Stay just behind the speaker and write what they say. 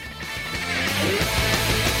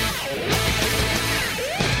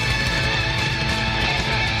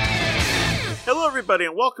everybody,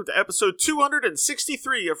 and welcome to episode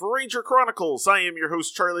 263 of Ranger Chronicles. I am your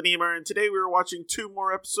host, Charlie Niemeyer, and today we are watching two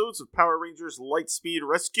more episodes of Power Rangers Lightspeed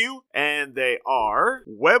Rescue, and they are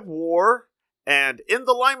Web War and In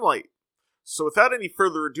the Limelight. So without any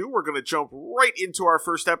further ado, we're going to jump right into our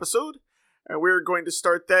first episode, and we're going to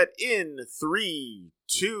start that in 3,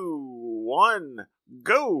 2, 1,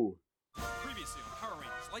 go! Previously on Power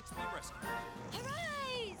Rangers Lightspeed Rescue.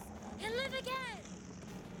 Arise! And live again!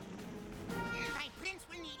 My prince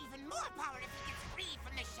will need even more power if he gets free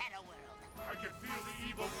from the Shadow World. I can feel the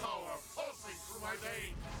evil power pulsing through my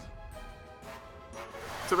veins.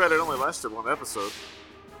 Too bad it only lasted one episode.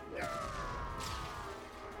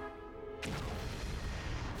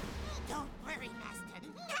 Don't worry, Master.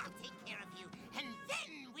 I'll take care of you, and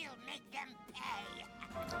then we'll make them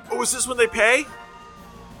pay. Oh, is this when they pay?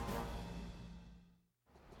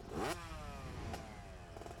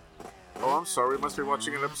 Oh, I'm sorry. We must be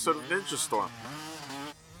watching an episode of Ninja Storm.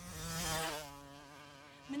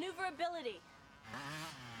 Maneuverability.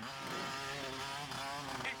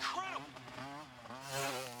 Incredible!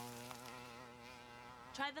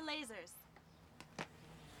 Try the lasers.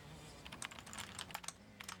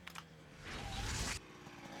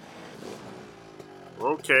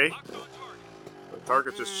 Okay. Locked on target. The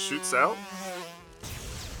target just shoots out.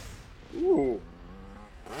 Ooh.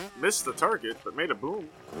 Missed the target, but made a boom.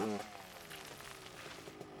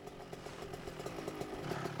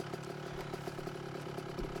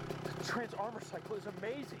 Trans armor cycle is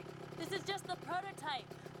amazing. This is just the prototype.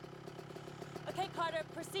 Okay, Carter,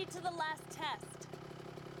 proceed to the last test.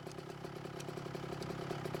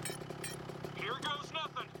 Here goes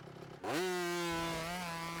nothing.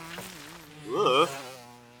 Ugh.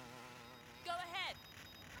 Go ahead.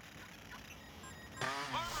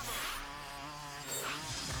 Armor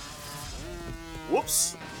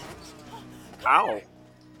Whoops. Ow.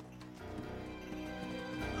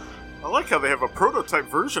 I like how they have a prototype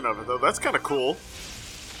version of it, though. That's kind of cool.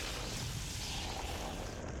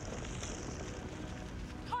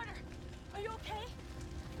 Carter, are you okay?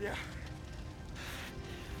 Yeah.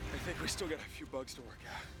 I think we still got a few bugs to work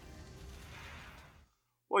out.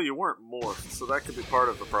 Well, you weren't morphed, so that could be part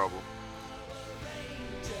of the problem.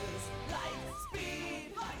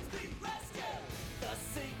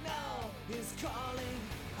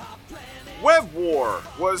 Web War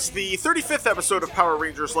was the 35th episode of Power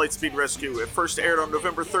Rangers Lightspeed Rescue. It first aired on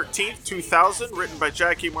November 13th, 2000, written by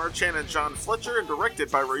Jackie Marchand and John Fletcher, and directed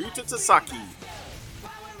by Ryuta Tasaki.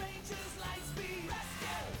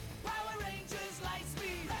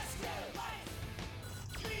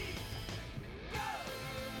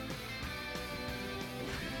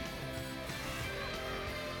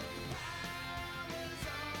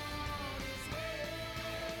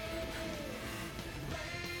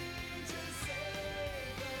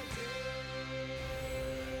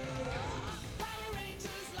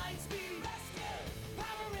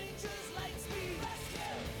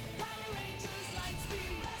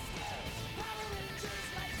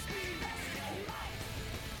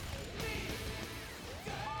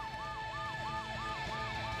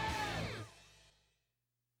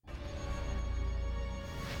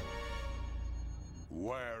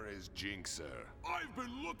 Where is Jinxer? I've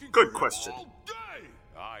been looking Good for question. him all day.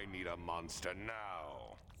 I need a monster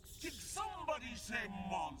now. Did somebody say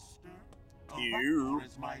monster? You. Or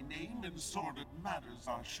is my name in sordid matters,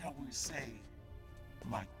 or shall we say,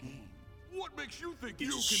 my game? What makes you think He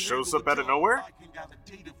you just can shows handle up the out of job? nowhere? I can gather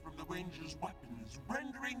data from the Rangers' weapons,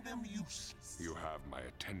 rendering them useless. You have my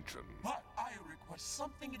attention, But I request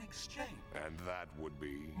something in exchange. and that would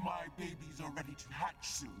be. My babies are ready to hatch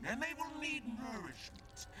soon, and they will need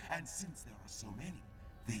nourishment. And since there are so many,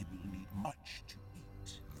 they will need much to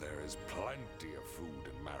eat. There is plenty of food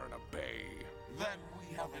in Marina Bay. Then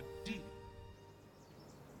we have a deal.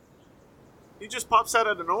 He just pops out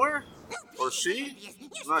of nowhere? Or she? You're I'm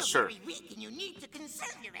still not sure. very weak, and you need to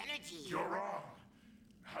conserve your energy. You're wrong.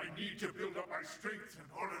 I need to build up my strength in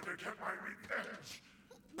order to get my revenge.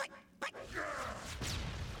 But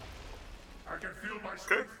I can feel my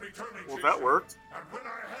strength returning. Well, Jinxer. that worked. And when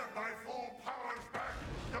I have my full powers back,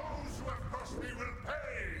 those who have crossed me will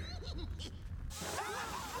pay.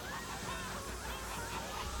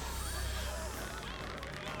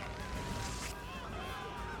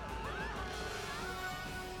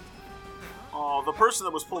 Oh, the person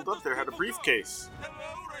that was pulled up there had a briefcase.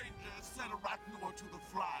 Hello, Rangers, said Arachnoa to the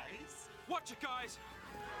flies. Watch it, guys.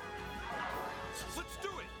 Let's do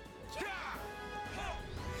it.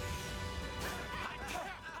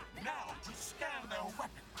 Now to scan their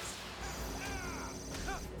weapons.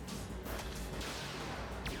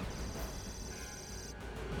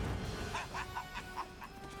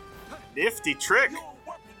 Nifty trick. Your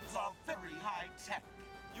weapons are very high tech.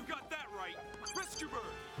 You got that right. Rescue bird.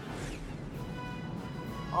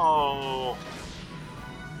 Oh.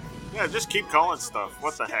 Yeah, just keep calling stuff.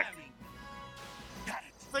 What the heck? Got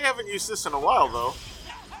it. They haven't used this in a while, though.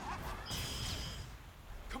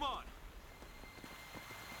 Come on.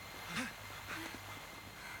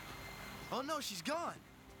 Oh no, she's gone.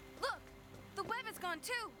 Look, the web is gone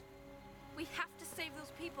too. We have to save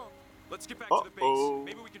those people. Let's get back to the base. Uh-oh.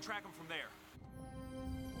 Maybe we can track them from there.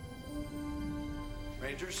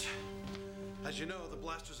 Rangers, as you know, the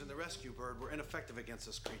blasters in the rescue bird were ineffective against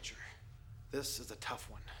this creature. This is a tough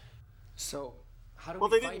one. So, how do Well,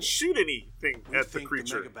 we they fight didn't it? shoot anything We at the think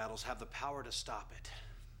creature. the mega battles have the power to stop it.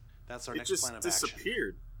 That's our It next just plan of action.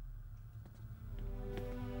 disappeared.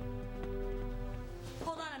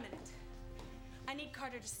 Hold on a minute. I need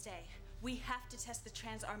Carter to stay. We have to test the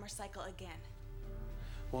trans armor cycle again.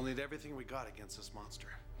 We'll need everything we got against this monster.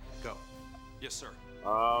 Go. Yes, sir.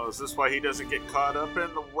 Oh, is this why he doesn't get caught up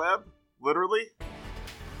in the web? Literally?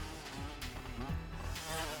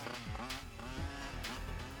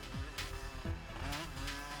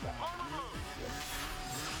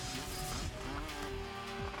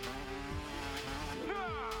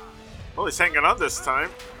 Oh, he's hanging on this time.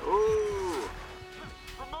 Ooh.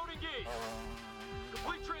 Remote engage.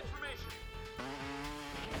 Complete transformation.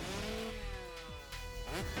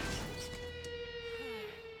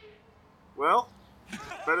 Well,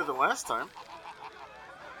 better than last time.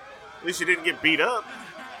 At least you didn't get beat up.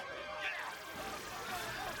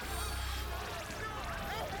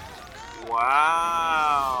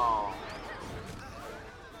 Wow.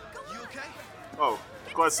 You okay? Oh,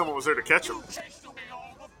 glad someone was there to catch him. You chased away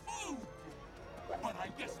all the food. But I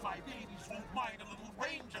guess my babies won't mind a little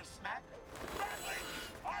ranger snack. Ready?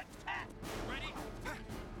 Attack! Ready?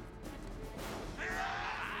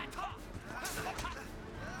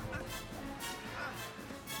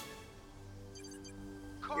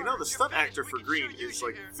 You know, the stunt actor for Green is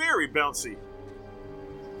like very bouncy.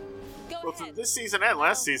 Go Both ahead. in this season and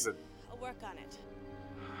last season. I'll work on it.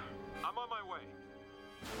 I'm on my way.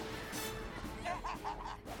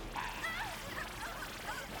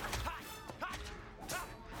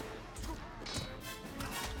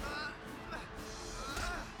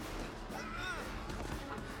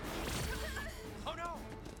 Oh no!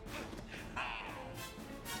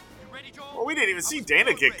 You ready, Joel? Well, we didn't even see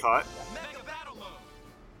Dana get caught. Mega battle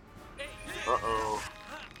mode. Uh-oh.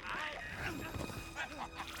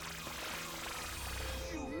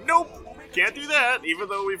 Nope! Can't do that, even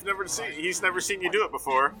though he's never seen you do it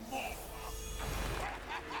before.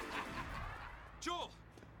 Joel,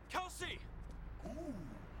 Kelsey.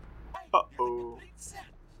 Uh-oh.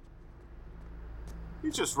 He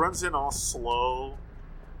just runs in all slow.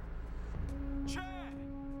 Chad.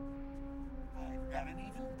 I've got an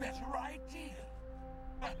even better idea.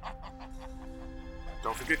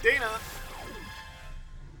 Don't forget Dana.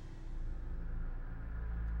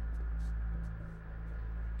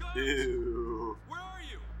 Guys, Ew. where are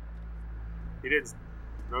you? He didn't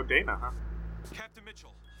know Dana, huh? Captain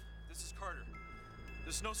Mitchell, this is Carter.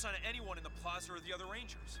 There's no sign of anyone in the plaza or the other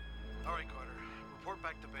Rangers. All right, Carter. Report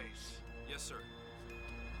back to base. Yes, sir.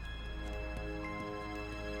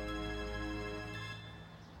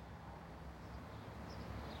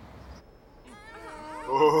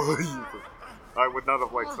 Oh, I would not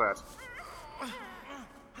have liked that.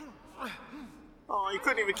 Oh, he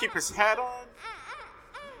couldn't even keep his hat on.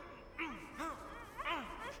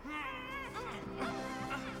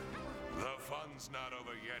 The fun's not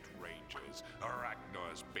over yet, Rangers.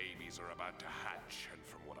 Arachnor's babies are about to hatch, and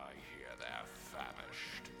from what I hear, they're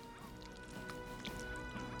famished.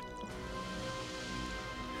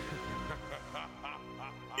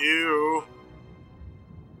 Ew.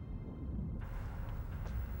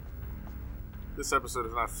 This episode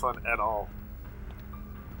is not fun at all.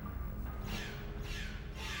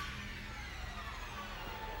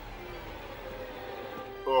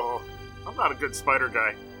 Oh, I'm not a good spider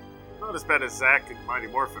guy. Not as bad as Zack and Mighty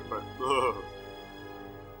Morphin, but ugh.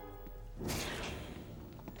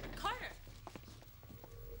 Carter!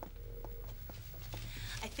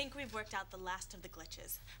 I think we've worked out the last of the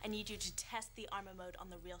glitches. I need you to test the armor mode on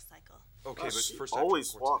the real cycle. Okay, Oh, but she first I have to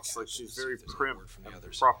always report to the walks like captain she's to see very if there's any prim word from the and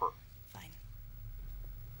others. proper. Fine.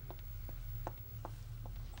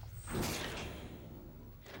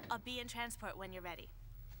 I'll be in transport when you're ready.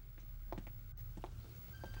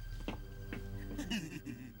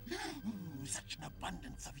 Ooh, such an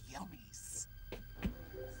abundance of yummies.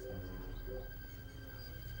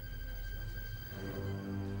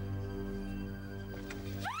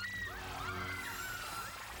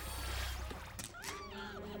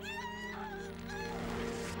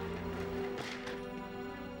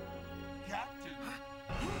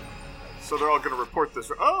 So they're all going to report this.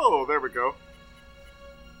 Oh, there we go.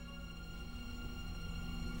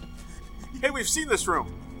 Hey, we've seen this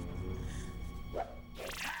room.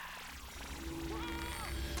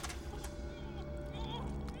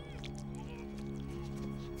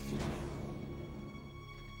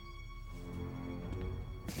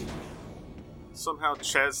 Somehow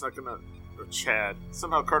Chad's not gonna... Or Chad.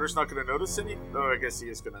 Somehow Carter's not gonna notice any? Oh, I guess he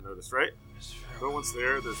is gonna notice, right? No one's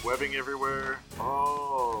there. There's webbing everywhere.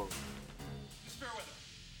 Oh. Miss Fairweather.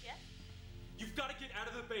 Yes? You've got to get out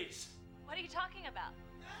of the base. What are you talking about?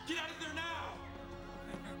 Get out of there now!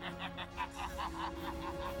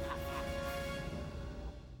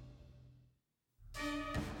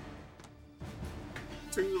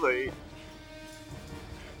 Too late.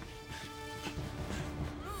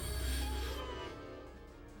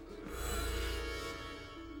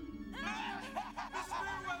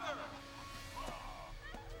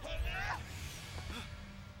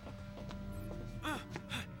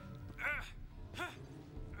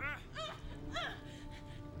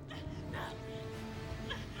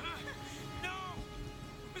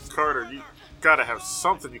 Carter, you gotta have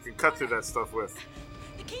something you can cut through that stuff with.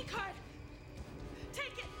 The key card.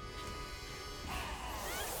 Take it.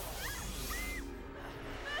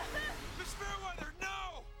 Miss Fairweather,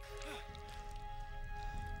 no!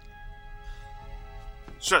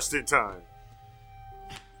 Just in time.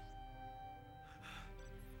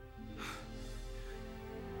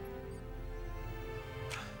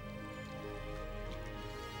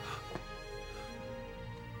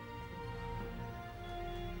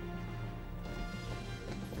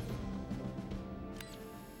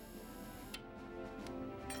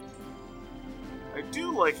 I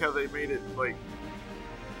do like how they made it, like,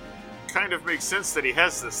 kind of makes sense that he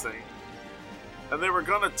has this thing. And they were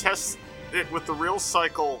gonna test it with the real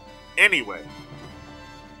cycle anyway.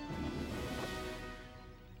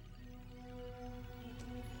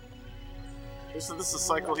 Isn't this a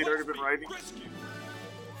cycle he'd already been riding? Rescue!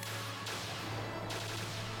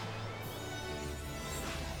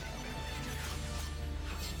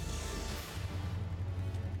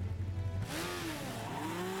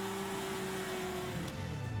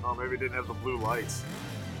 Oh, maybe it didn't have the blue lights.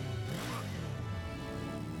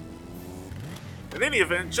 In any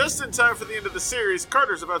event, just in time for the end of the series,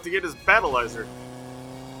 Carter's about to get his battleizer.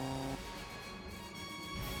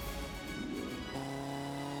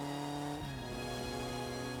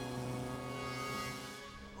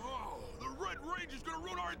 Oh, the Red Ranger's gonna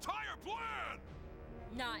ruin our entire plan!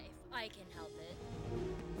 Not if I can help it.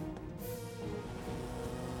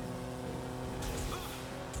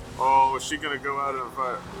 Oh, is she gonna go out and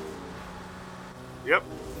fight? Yep.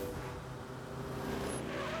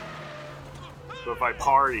 The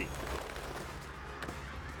Vipari.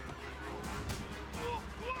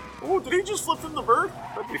 Oh, did he just flip in the bird?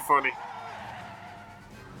 That'd be funny.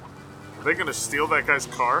 Are they gonna steal that guy's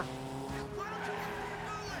car?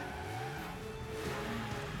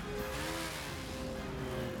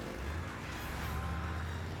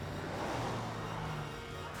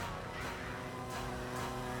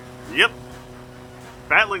 Yep.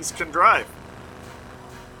 Batlings can drive.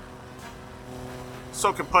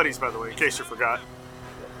 So can putties, by the way, in case you forgot.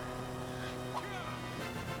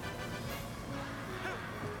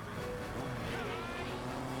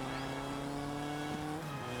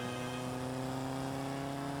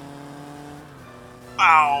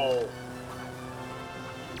 Ow!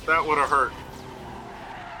 That would have hurt.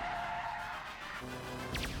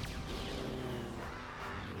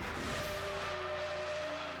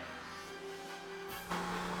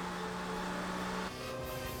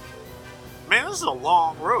 Man, this is a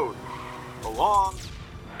long road. A long,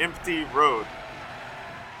 empty road.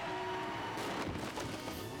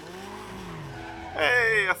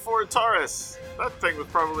 Hey, a Ford Taurus. That thing was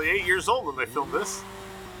probably 8 years old when they filmed this.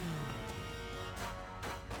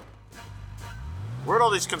 Where'd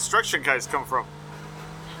all these construction guys come from?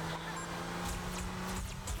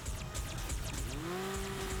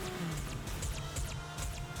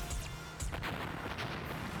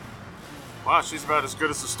 Wow, she's about as good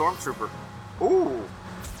as a stormtrooper. Ooh.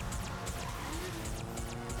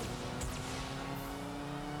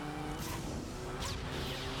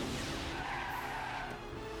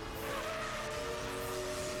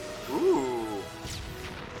 Ooh.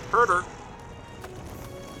 Hurt her.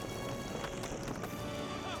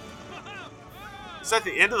 Is that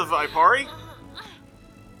the end of the Vipari?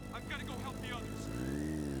 I've got to go help the others.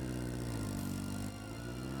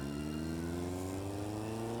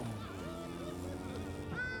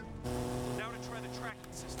 Now to try the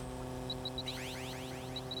tracking system.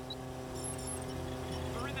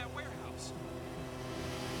 They're in that warehouse.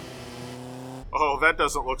 Oh, that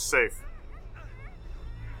doesn't look safe.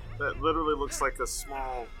 That literally looks like a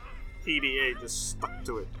small PDA just stuck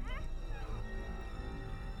to it.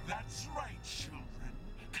 That's right, children.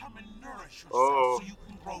 Come and nourish yourself Oh, so you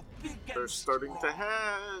can grow big and they're starting to strong.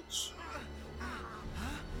 hatch.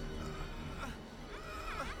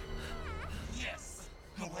 Yes,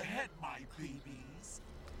 go ahead, my babies.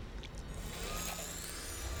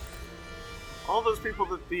 All those people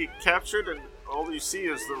that he captured, and all you see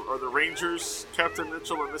are the Rangers, Captain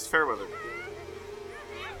Mitchell, and Miss Fairweather.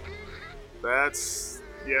 That's,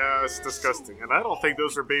 yeah, it's disgusting. And I don't think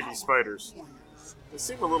those are baby spiders. They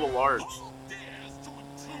seem a little large.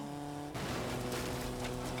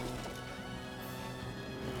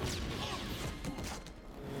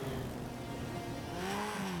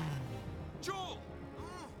 Joel!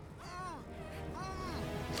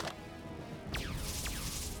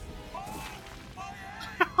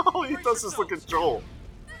 All he does is look at Joel.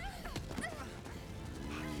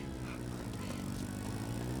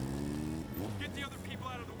 Get the other people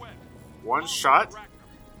out of the web. One shot?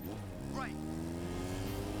 Right.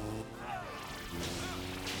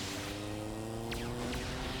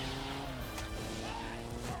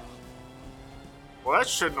 Well, that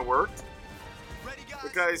shouldn't have worked. The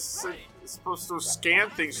guy's supposed to scan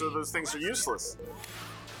things so those things are useless.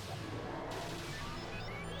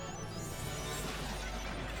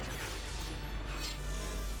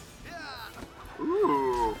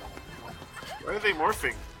 Ooh. Why are they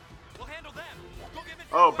morphing? We'll handle them. Go get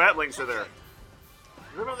Oh, batlings are there.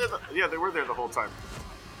 Yeah, they were there the whole time.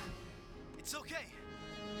 It's okay.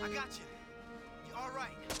 I got you. You're all right.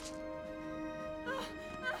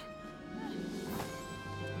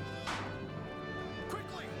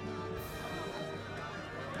 quickly.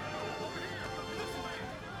 Over here. This way.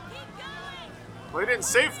 Keep going! Well, he didn't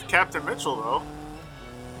save Captain Mitchell, though.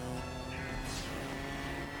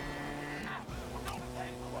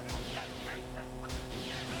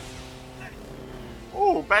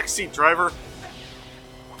 Oh, backseat driver.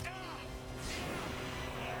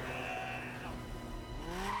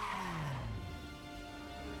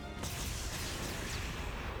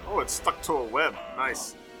 Oh, it's stuck to a web.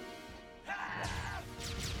 Nice. I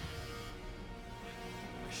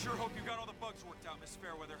sure hope you got all the bugs worked out, Miss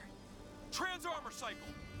Fairweather. Trans armor cycle.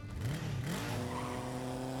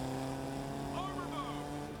 Armor mode.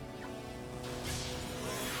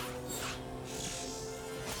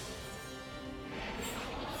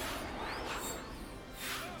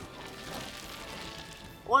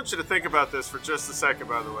 I want you to think about this for just a second,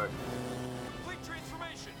 by the way. Complete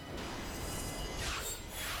transformation.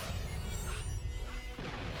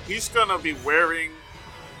 He's gonna be wearing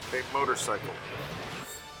a motorcycle.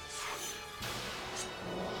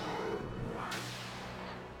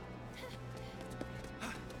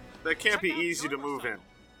 That can't be easy to move in.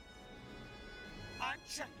 I'm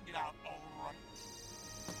checking it out, all right.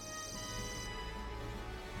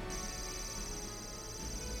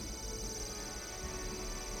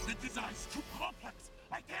 The design's too complex.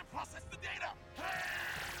 I can't process the data.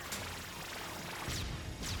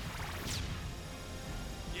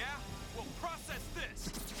 Yeah? We'll process this.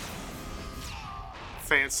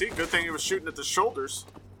 Fancy. Good thing he was shooting at the shoulders.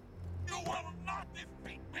 You will not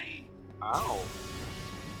defeat me. Ow.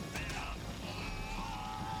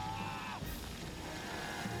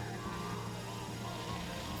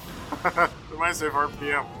 Reminds me of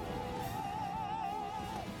RPM.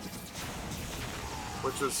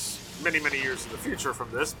 Which is many, many years in the future from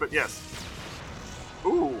this, but yes.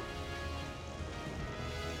 Ooh.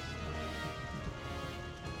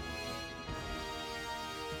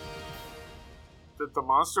 Did the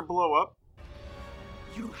monster blow up?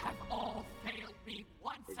 You have all failed me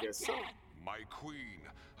once I guess so. again. My queen,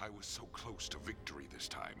 I was so close to victory this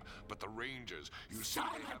time, but the Rangers, you see, they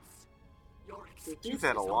have... Silence! Your They do excuses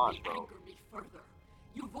that a lot, only though. anger me further.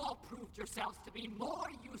 You've all proved yourselves to be more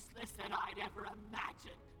useless than I'd ever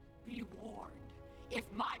imagined. Be warned. If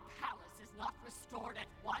my palace is not restored at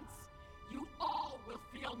once, you all will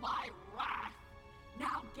feel my wrath.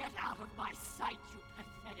 Now get out of my sight, you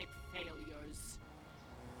pathetic failures.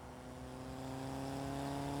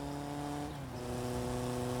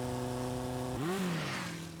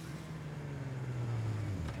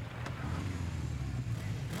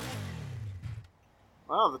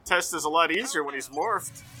 Wow, the test is a lot easier when he's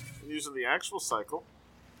morphed than using the actual cycle.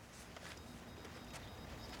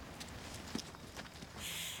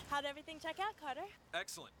 How'd everything check out, Carter?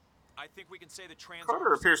 Excellent. I think we can say the trans Carter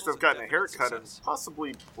armor appears to cycle's have gotten a definite haircut and success.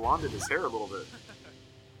 possibly blonded his hair a little bit.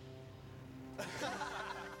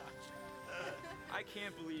 I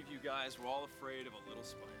can't believe you guys were all afraid of a little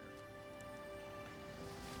spider.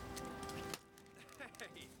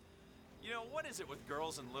 Hey, you know, what is it with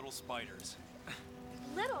girls and little spiders?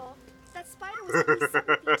 Little? That spider was only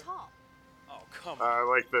 7 feet tall. Oh, come on. I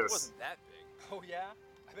like It this. wasn't that big. Oh yeah?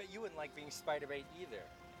 I bet you wouldn't like being spider bait either.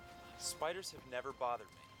 Spiders have never bothered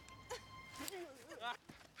me.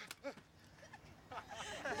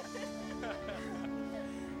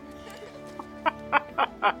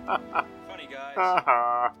 Funny, guys.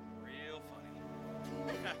 Real funny.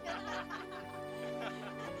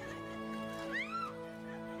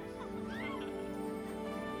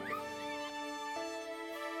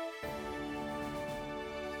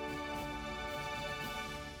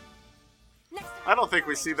 I don't think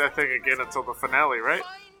we see that thing again until the finale, right?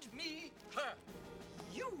 Find me her.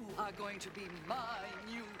 You are going to be my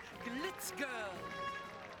new glitz girl.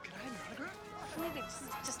 Can I hug her? Maybe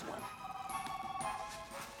just one.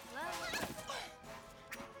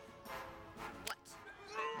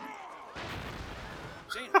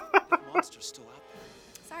 Dana, that monster's still out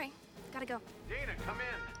there. Sorry, gotta go. Dana, come in.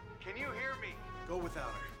 Can you hear me? Go without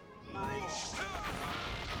her.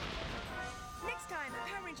 Next time,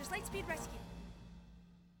 Power Rangers Lightspeed Rescue.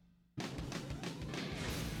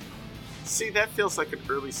 See, that feels like an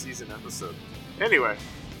early season episode. Anyway,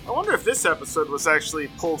 I wonder if this episode was actually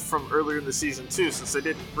pulled from earlier in the season too, since they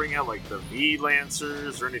didn't bring out like the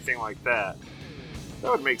V-Lancers or anything like that.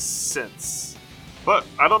 That would make sense. But,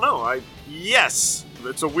 I don't know. Yes!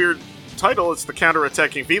 It's a weird title, it's the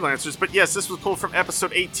Counterattacking V-Lancers, but yes, this was pulled from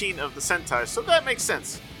episode 18 of the Sentai, so that makes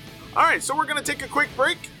sense. Alright, so we're gonna take a quick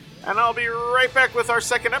break, and I'll be right back with our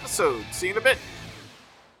second episode. See you in a bit.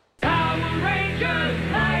 Power Rangers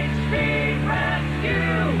Lightspeed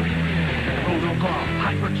Rescue! Protocol,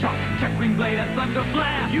 Hyper Chop, Tech Wing Blade, and Thunder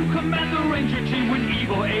Blast! You command the Ranger team when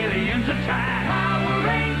evil aliens attack! Power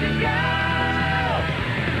Rangers go!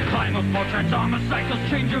 Climb up more Transformer cycles,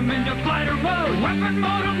 change them into glider mode! Weapon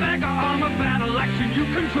mode, Omega Armor, battle action you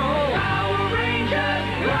control! Power Rangers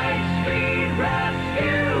Lightspeed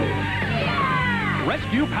Rescue!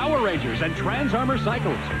 Rescue Power Rangers and Trans Armor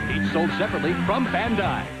Cycles, each sold separately from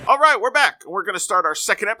Bandai. All right, we're back. We're going to start our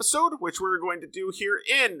second episode, which we're going to do here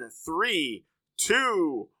in 3,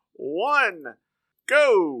 2, 1,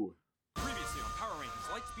 go! Previously on Power Rangers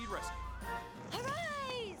Lightspeed Rescue.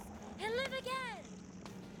 Arise and live again.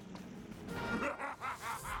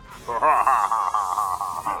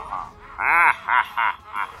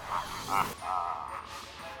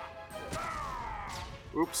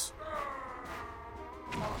 Oops.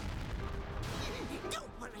 Don't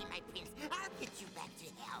worry, my prince. I'll get you back to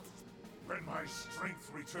health. When my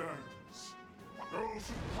strength returns, those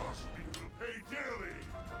who cross me will pay dearly.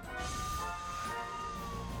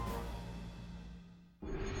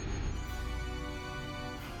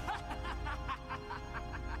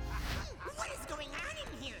 What is going on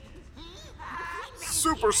in here?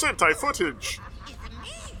 Super Sentai footage. It's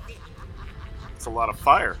amazing. It's a lot of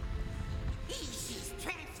fire. She's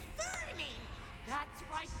transforming. That's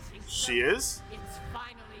right, Tinker. She is? It's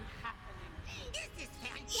finally happening. This is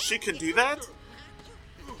fantastic. She can do that?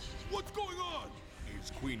 What's going on?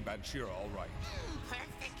 Is Queen Banshira all right?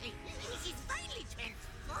 Perfectly. She's finally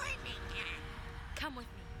transforming. Come with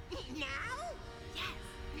me. Now? Yes.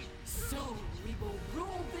 Soon we will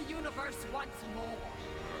rule the universe once more.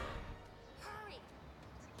 Hurry.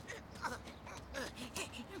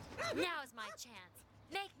 Now's my chance.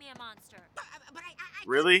 Make me a monster. But I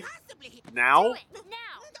Really? possibly. Now? Do it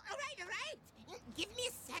now. All right. Give me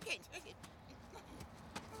a second.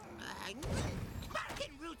 Bark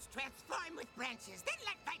and roots transform with branches. Then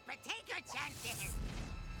let Viper take her chances.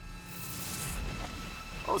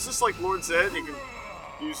 Oh, is this like Lord Zed? You can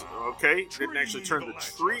use... Okay, didn't actually turn the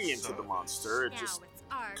tree into the monster. It Now just it's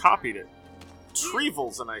our copied turn. it.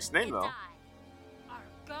 Trevel's a nice name, And though. I are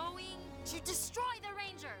going to destroy the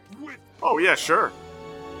Rangers. Oh, yeah, sure.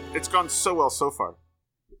 It's gone so well so far.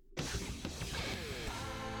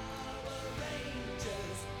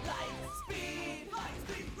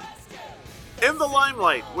 In the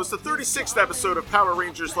Limelight was the 36th episode of Power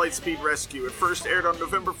Rangers Lightspeed Rescue. It first aired on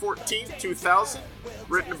November 14th, 2000,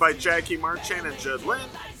 written by Jackie Marchan and Judd Lynn,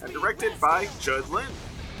 and directed by Judd Lynn.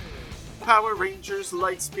 Power Rangers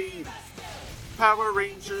Lightspeed. Power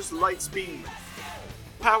Rangers Lightspeed.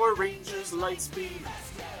 Power Rangers Lightspeed.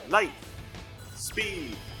 Light.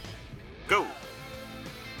 Speed. Go.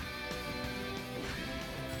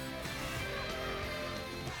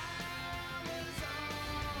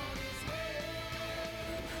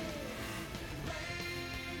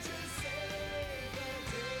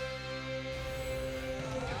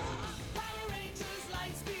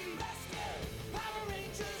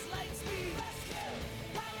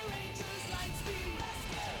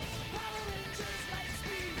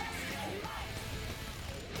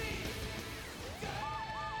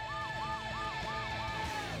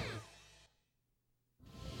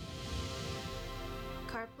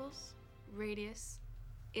 carpals, radius,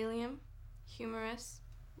 ilium, humerus,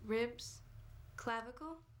 ribs,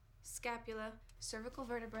 clavicle, scapula, cervical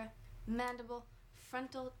vertebra, mandible,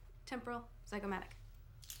 frontal, temporal, zygomatic.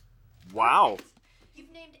 Wow.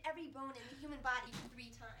 You've named every bone in the human body 3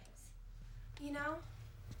 times. You know,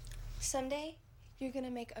 someday you're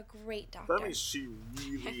gonna make a great doctor. That means she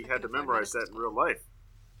really had to memorize that in real life.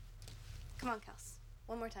 Come on, Kels.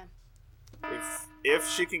 One more time. If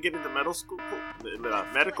she can get into medical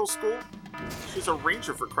school, she's a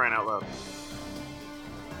ranger for crying out loud.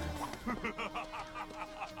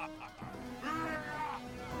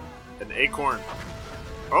 An acorn.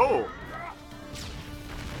 Oh!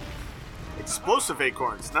 Explosive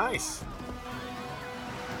acorns. Nice.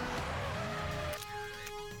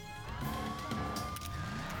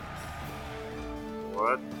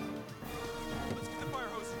 What? Let's get the fire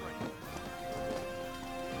hoses ready.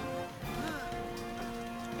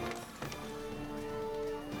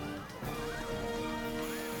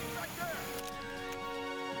 Back there!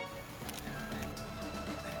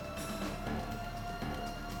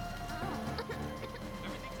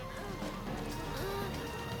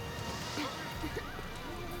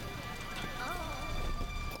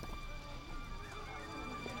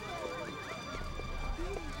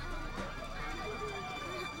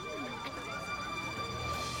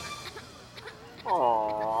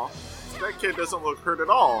 Aww. That kid doesn't look hurt at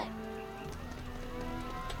all.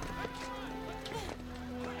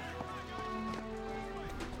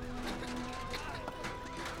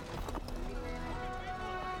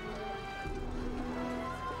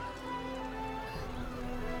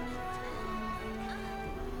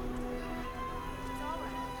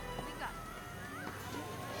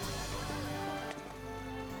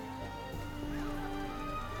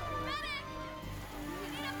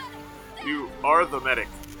 You are the medic,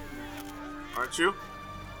 aren't you?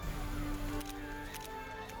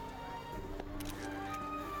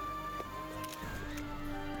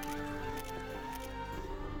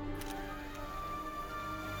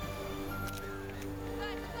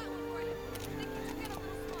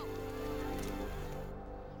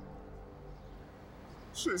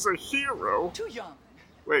 She's a hero. Too young.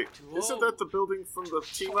 Wait, isn't that the building from the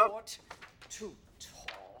team up? Too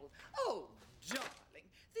tall. Oh, darling,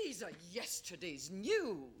 these are yesterday's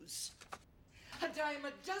news. A dime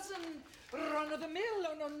a dozen, run of the mill.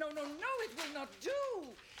 Oh, no, no, no, no, it will not do.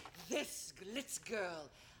 This Glitz girl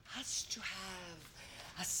has to have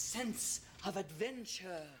a sense of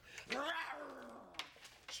adventure.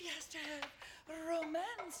 She has to have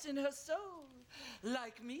romance in her soul,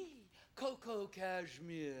 like me, Coco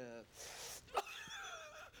Cashmere.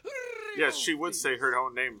 Yes, she would say her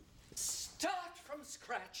own name. Start from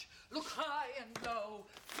scratch. Look high and low,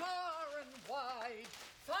 far and wide.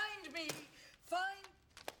 Find me. Find.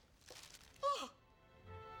 Oh.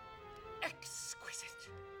 Exquisite.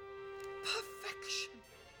 Perfection.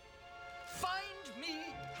 Find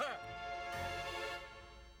me her.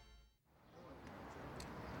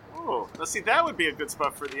 Oh, now see, that would be a good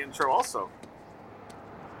spot for the intro also.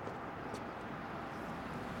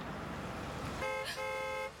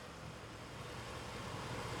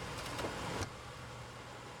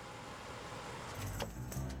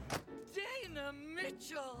 Dana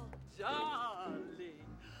Mitchell, darling.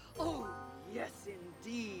 Oh, yes,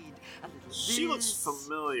 indeed. A little She looks this,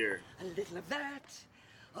 familiar. a little of that.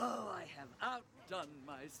 Oh, I have outdone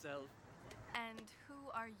myself. And who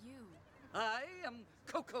are you? I am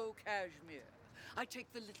Coco Cashmere. I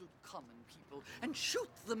take the little common people and shoot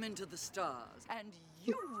them into the stars. And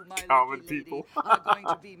you, my Common lucky lady, people. are going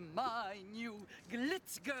to be my new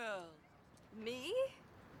Glitz girl. Me?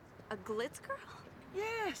 A Glitz girl?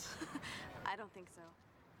 Yes. I don't think so.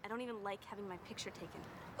 I don't even like having my picture taken.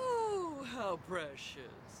 Oh, how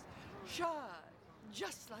precious. Shy,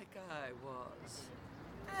 just like I was.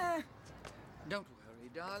 Don't worry,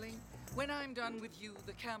 darling. When I'm done with you,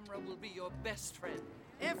 the camera will be your best friend.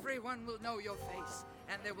 Everyone will know your face,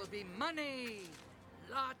 and there will be money.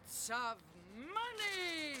 Lots of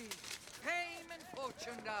money. Fame and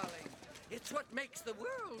fortune, darling. It's what makes the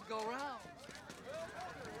world go round.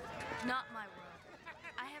 Not my world.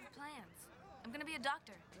 I have plans. I'm gonna be a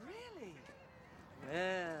doctor. Really?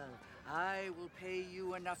 Well, I will pay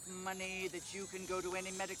you enough money that you can go to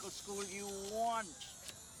any medical school you want.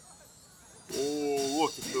 Oh,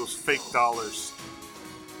 look at those fake dollars.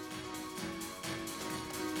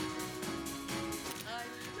 I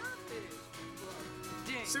love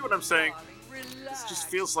it. See what I'm saying? This just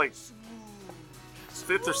feels like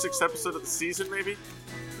 5th or 6th episode of the season, maybe?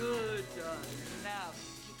 Good, darling. Now,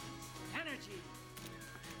 give me energy.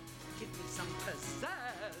 Give me some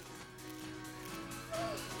pizzazz.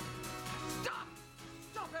 Stop!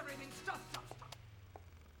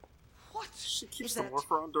 She keeps the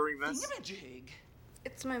morpher on during this. Thingamajig.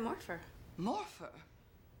 It's my morpher. Morpher?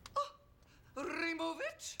 Oh, remove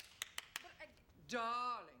it?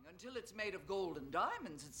 Darling, until it's made of gold and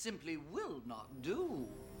diamonds, it simply will not do.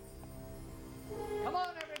 Come on,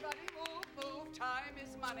 everybody, move. Time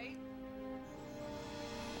is money.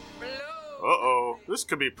 Blow. Uh-oh, this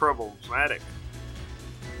could be problematic.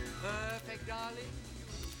 Perfect, darling.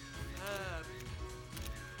 Perfect.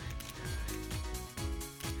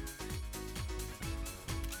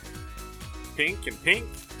 Pink and pink.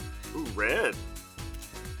 Ooh, red.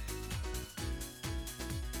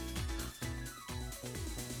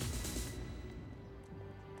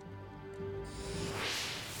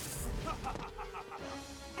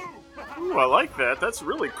 Ooh, I like that. That's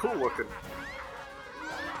really cool looking.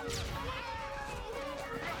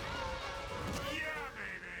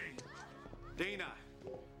 Dana!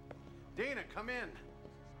 Dana, come in! Dana,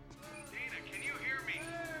 can you hear me?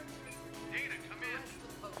 Dana, come in.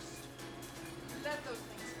 Let those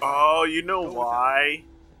things Oh, you know why?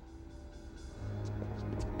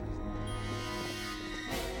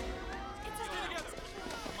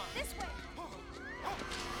 This way.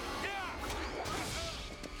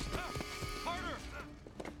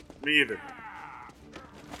 Me either.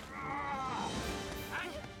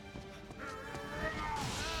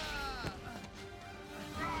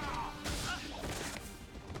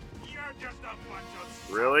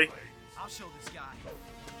 Really? I'll show this guy.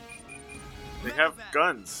 They have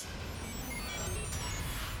guns.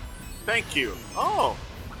 Thank you. Oh.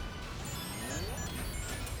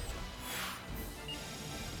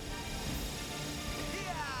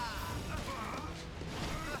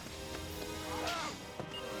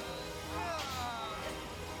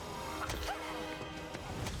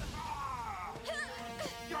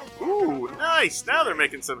 Ooh, nice. Now they're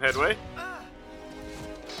making some headway.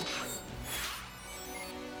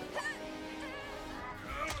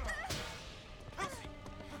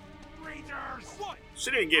 She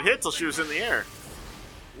didn't get hit till she was in the air.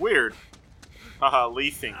 Weird. Haha,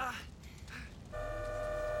 leafing.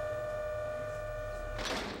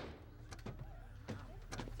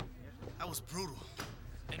 That was brutal.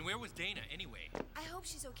 And where was Dana anyway? I hope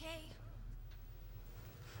she's okay.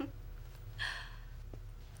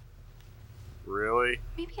 Really?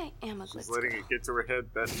 Maybe I am a She's glitz letting girl. it get to her head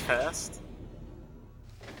that fast?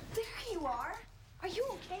 There you are. Are you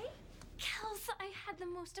okay? Kels, I had the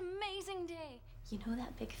most amazing day. You know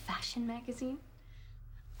that big fashion magazine?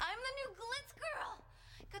 I'm the new glitz girl.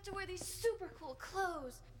 Got to wear these super cool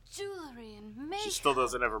clothes, jewelry, and makeup. She still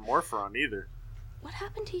doesn't have her morpher on either. What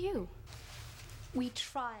happened to you? We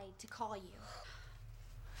tried to call you.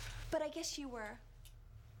 But I guess you were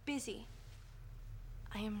busy.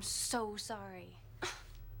 I am so sorry.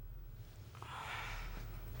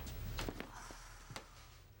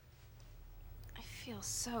 I feel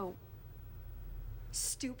so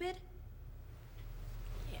stupid.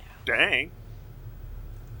 Dang.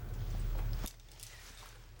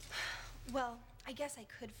 Well, I guess I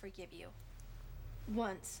could forgive you.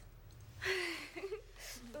 Once.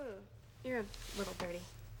 You're a little dirty.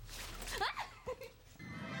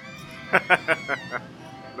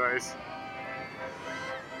 Nice.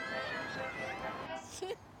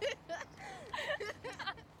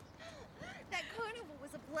 That carnival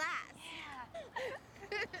was a blast.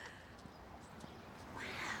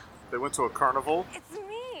 They went to a carnival. It's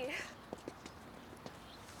me.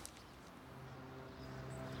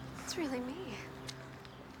 It's really me.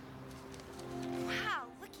 Wow,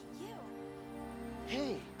 look at you.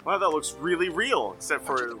 Hey, Wow, that looks really real, except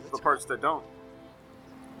for the parts that don't.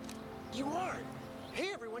 You are. Hey,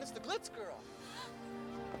 everyone, it's the Glitz Girl.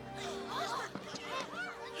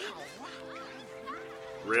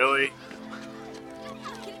 Really?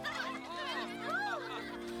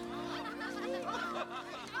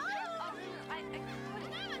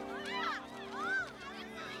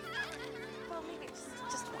 Well, maybe it's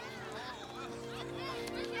just one.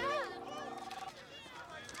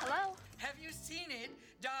 Hello? Have you seen it,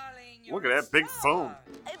 darling? Look You're at a that big star. phone.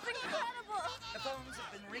 It's incredible. The phones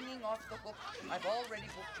have been ringing off the hook. I've already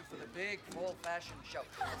booked you for the big fall fashion show.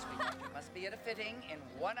 Sweetheart, you must be at a fitting in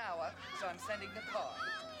 1 hour, so I'm sending the card.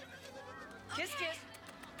 Kiss, kiss.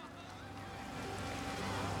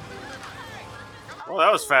 Well,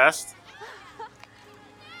 that was fast.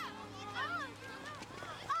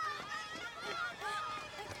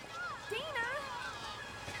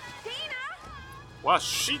 Wow,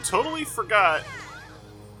 she totally forgot.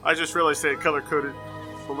 I just realized they had color-coded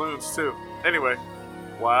balloons, too. Anyway.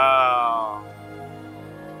 Wow.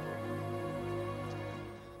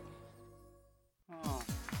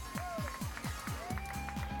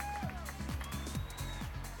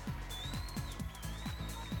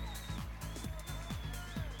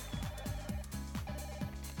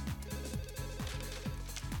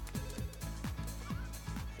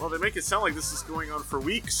 Well, they make it sound like this is going on for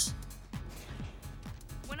weeks.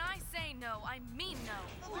 When I say no, I mean no.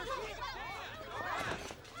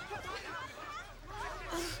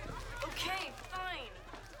 Okay, fine.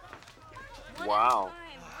 One Wow. at a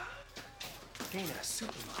time. Dana,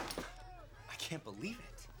 supermodel. I can't believe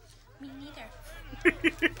it. Me neither.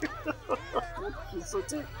 It's so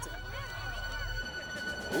tight.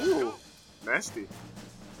 Ooh, nasty.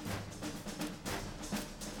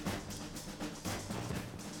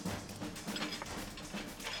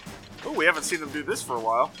 Oh, we haven't seen them do this for a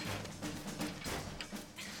while.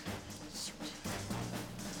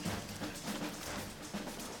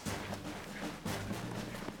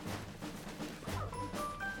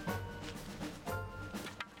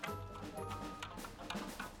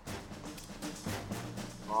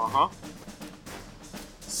 Uh-huh.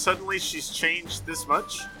 Suddenly she's changed this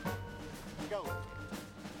much? Go.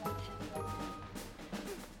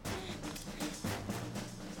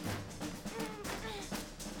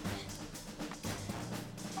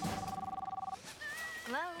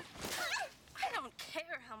 Hello? I don't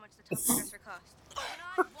care how much the top dresser costs. When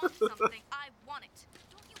I want something, I want it.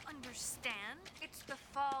 Don't you understand? It's the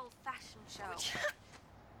fall fashion show.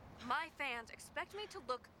 My fans expect me to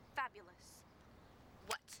look fabulous.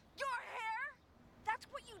 What? Your hair? That's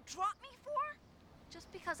what you drop me for?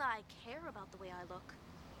 Just because I care about the way I look.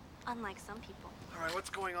 Unlike some people. All right, what's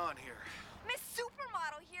going on here? Miss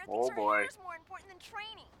Supermodel here Oh, thinks her boy. hair is more important than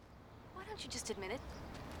training. Why don't you just admit it?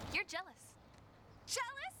 You're jealous.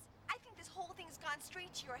 Jealous? I think this whole thing's gone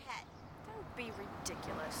straight to your head. Don't be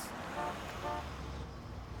ridiculous.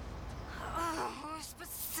 I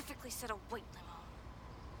specifically said a weight limo.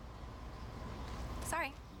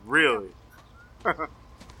 Sorry. Really?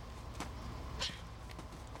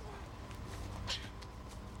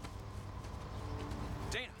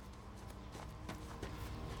 Dana!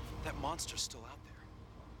 That monster's still out there.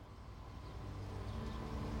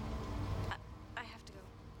 I have to go.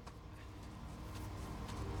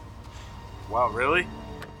 Wow, really?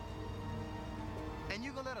 And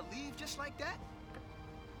you gonna let her leave just like that?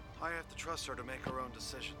 I have to trust her to make her own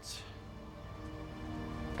decisions.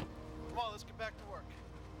 Come on, let's get back to work.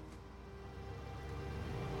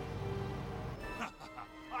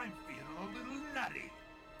 I'm feeling a little nutty.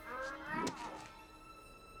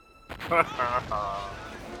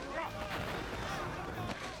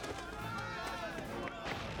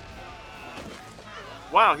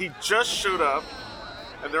 Wow, he just showed up,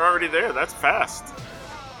 and they're already there. That's fast.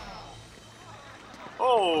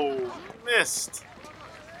 Oh, missed.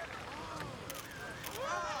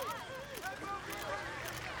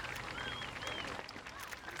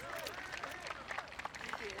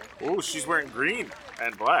 Oh, she's wearing green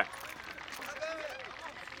and black.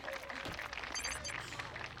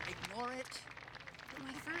 Ignore it.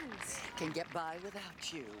 My friends. Can get by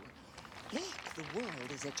without you. Look, the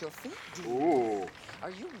world is at your feet, dear. Ooh.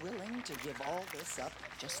 Are you willing to give all this up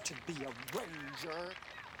just to be a ranger?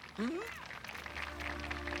 Hmm?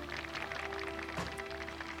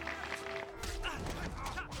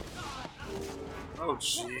 Oh,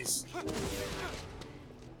 jeez.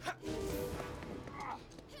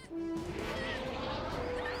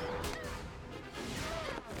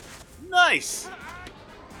 Nice!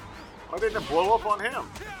 Why didn't it blow up on him?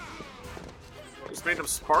 Just made him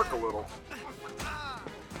spark a little.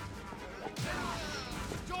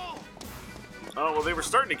 Oh, well, they were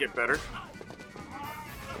starting to get better.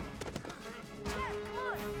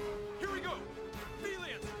 Here we go!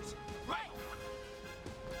 Freelancers! Right!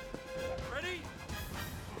 Ready?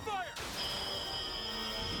 Fire!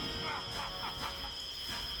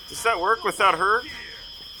 Does that work without her?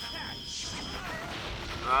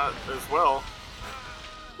 Not as well.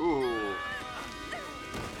 Ooh.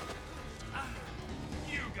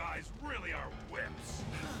 You guys really are whips.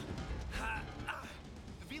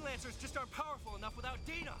 The V-Lancers just aren't powerful enough without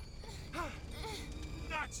Dana.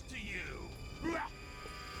 Nuts to you.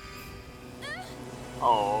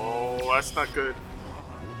 Oh, that's not good.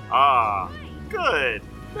 Ah, good.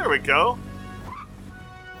 There we go.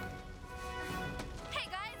 Hey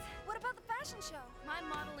guys, what about the fashion show? My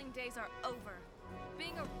modeling days are over.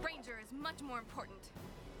 Being a ranger is much more important.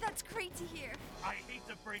 That's great to hear. I hate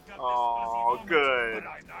to break up Oh, this fuzzy good. moment, but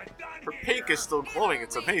I'm not done Her here. pink is still glowing.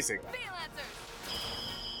 It's amazing.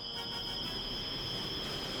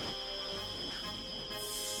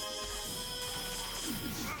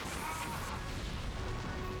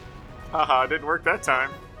 Haha, didn't work that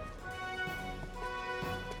time.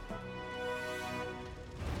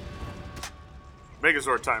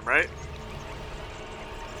 Megazord time, right?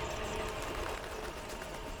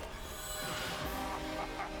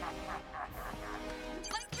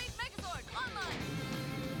 Lightspeed Megazord, online!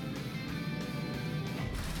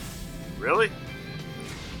 Really?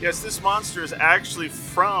 Yes, this monster is actually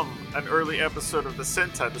from an early episode of the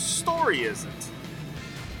Sentai. The story isn't,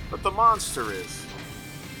 but the monster is.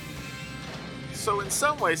 So in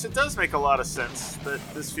some ways, it does make a lot of sense that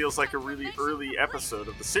this feels like a really early episode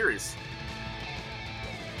of the series.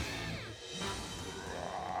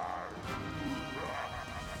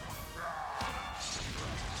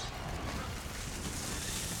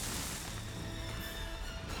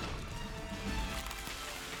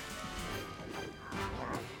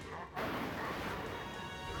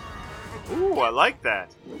 Ooh, I like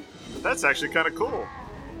that. That's actually kind of cool.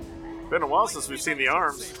 Been a while since we've seen the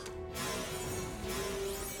arms.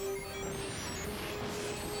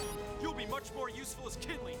 You'll be much more useful as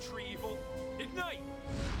kindling, Tree Evil. Ignite!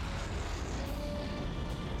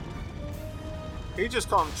 Can you just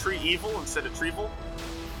call him Tree Evil instead of Treevil?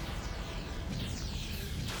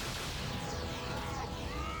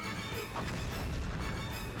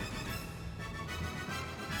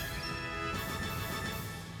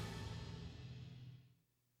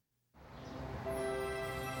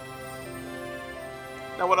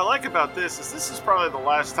 Now, what I like about this is probably the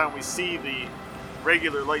last time we see the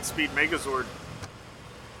regular Lightspeed Megazord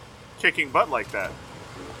kicking butt like that.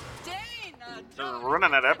 We're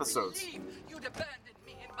running out of episodes. You'd abandoned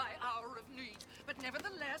me in my hour of need, but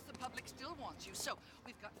nevertheless, the public still wants you. So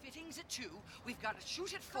we've got fittings at 2. We've got to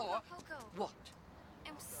shoot at 4. Poco. What?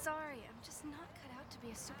 I'm sorry. I'm just not cut out to be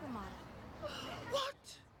a supermodel.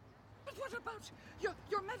 What? But what about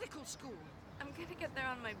your medical school? I'm gonna get there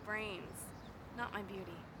on my brains, not my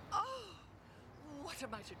beauty. Oh, what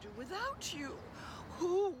am I to do without you?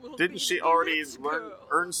 Who will Didn't be she the already Blitz girl?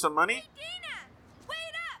 earn some money?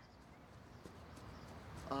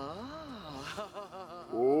 Ah.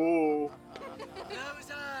 Ooh.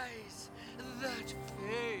 Those eyes, that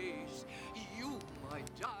face. You, my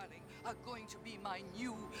darling, are going to be my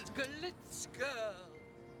new Glitz girl.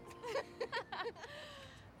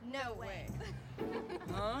 No way.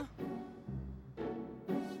 Huh?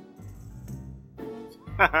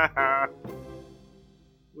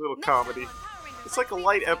 Little comedy. It's like a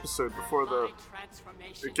light episode before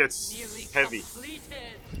it gets heavy.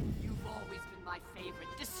 You've always been my favorite.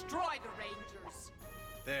 Destroy the Rangers.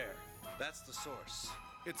 There. That's the source.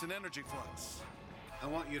 It's an energy flux. I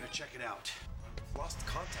want you to check it out. Lost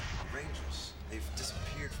contact with the Rangers. They've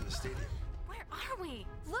disappeared from the stadium. Where are we?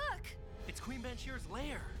 Look! It's Queen Banshir's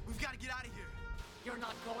lair. We've got to get out of here. You're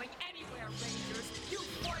not going anywhere, Rangers. You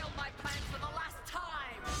foiled my plans for the last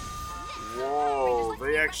time. Whoa,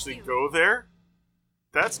 they actually go there?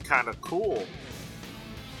 That's kind of cool.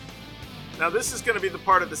 Now this is going to be the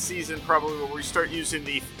part of the season probably where we start using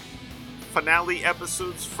the finale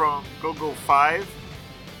episodes from Go-Go 5,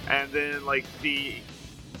 and then like the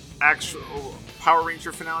actual Power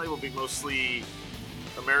Ranger finale will be mostly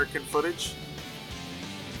American footage.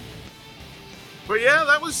 But yeah,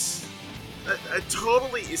 that was I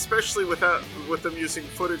totally, especially with them using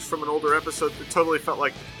footage from an older episode, it totally felt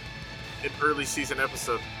like an early season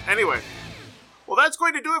episode. Anyway, well, that's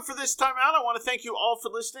going to do it for this time out. I want to thank you all for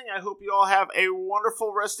listening. I hope you all have a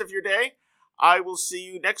wonderful rest of your day. I will see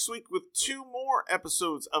you next week with 2 more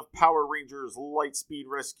episodes of Power Rangers Lightspeed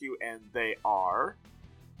Rescue, and they are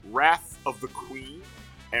Wrath of the Queen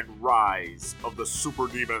and Rise of the Super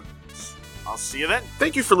Demons. I'll see you then.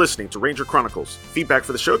 Thank you for listening to Ranger Chronicles. Feedback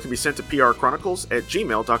for the show can be sent to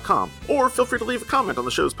prchronicles@gmail.com, or feel free to leave a comment on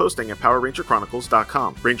the show's posting at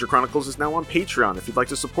PowerRangerChronicles.com. Ranger Chronicles is now on Patreon. If you'd like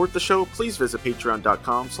to support the show, please visit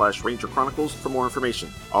patreon.com/RangerChronicles for more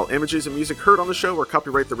information. All images and music heard on the show are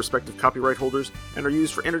copyright their respective copyright holders and are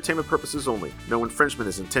used for entertainment purposes only. No infringement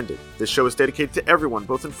is intended. This show is dedicated to everyone,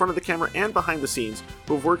 both in front of the camera and behind the scenes,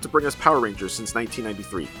 who have worked to bring us Power Rangers since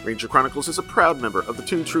 1993. Ranger Chronicles is a proud member of the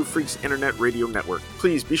Two True Freaks Internet Radio Network.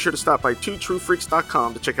 Please be sure to stop by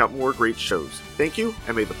twotruefreaks.com to check out more great shows. Thank you,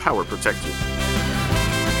 and may the power protect you.